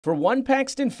For one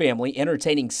Paxton family,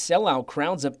 entertaining sellout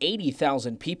crowds of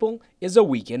 80,000 people is a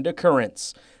weekend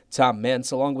occurrence. Tom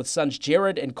Meents, along with sons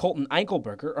Jared and Colton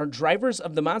Eichelberger, are drivers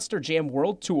of the Monster Jam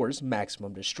World Tour's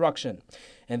Maximum Destruction.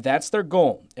 And that's their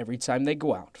goal every time they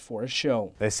go out for a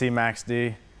show. They see Max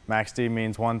D. Max D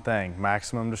means one thing,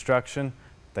 maximum destruction.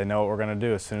 They know what we're going to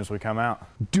do as soon as we come out.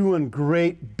 Doing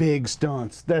great big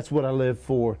stunts. That's what I live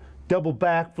for. Double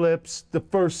backflips, the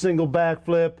first single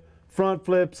backflip, front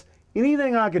flips.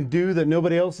 Anything I can do that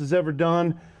nobody else has ever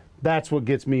done, that's what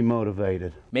gets me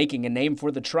motivated. Making a name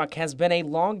for the truck has been a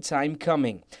long time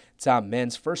coming. Tom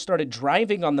Meents first started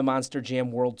driving on the Monster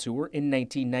Jam World Tour in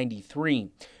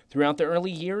 1993. Throughout the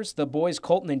early years, the boys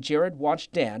Colton and Jared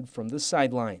watched Dad from the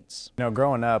sidelines. You know,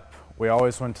 growing up, we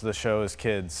always went to the show as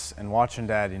kids, and watching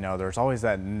Dad, you know, there's always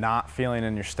that not feeling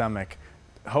in your stomach,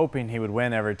 hoping he would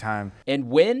win every time. And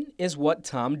win is what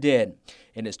Tom did.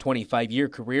 In his 25-year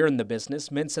career in the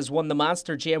business, Meents has won the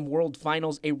Monster Jam World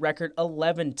Finals a record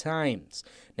 11 times.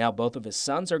 Now both of his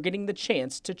sons are getting the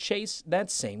chance to chase that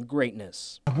same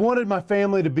greatness. I wanted my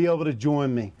family to be able to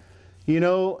join me, you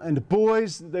know, and the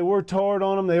boys, they worked hard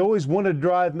on them. They always wanted to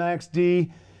drive Max D.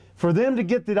 For them to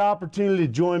get the opportunity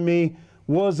to join me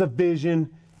was a vision.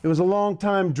 It was a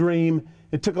long-time dream.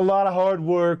 It took a lot of hard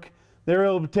work. They were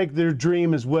able to take their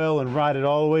dream as well and ride it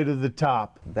all the way to the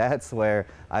top. That's where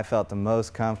I felt the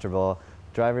most comfortable.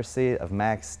 Driver's seat of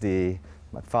Max D,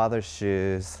 my father's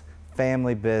shoes,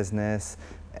 family business,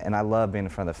 and I love being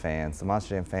in front of the fans. The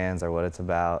Monster Jam fans are what it's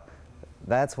about.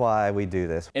 That's why we do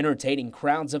this. Entertaining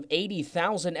crowds of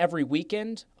 80,000 every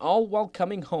weekend, all while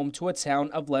coming home to a town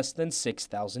of less than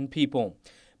 6,000 people.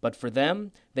 But for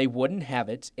them, they wouldn't have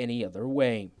it any other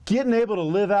way. Getting able to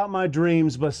live out my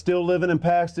dreams but still living in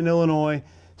Paxton, Illinois,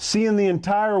 seeing the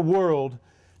entire world,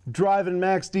 driving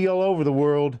Max D all over the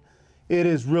world, it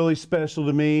is really special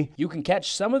to me. You can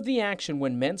catch some of the action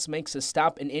when Meents makes a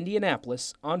stop in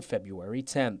Indianapolis on February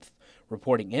 10th.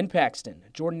 Reporting in Paxton,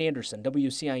 Jordan Anderson,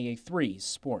 WCIA 3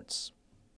 Sports.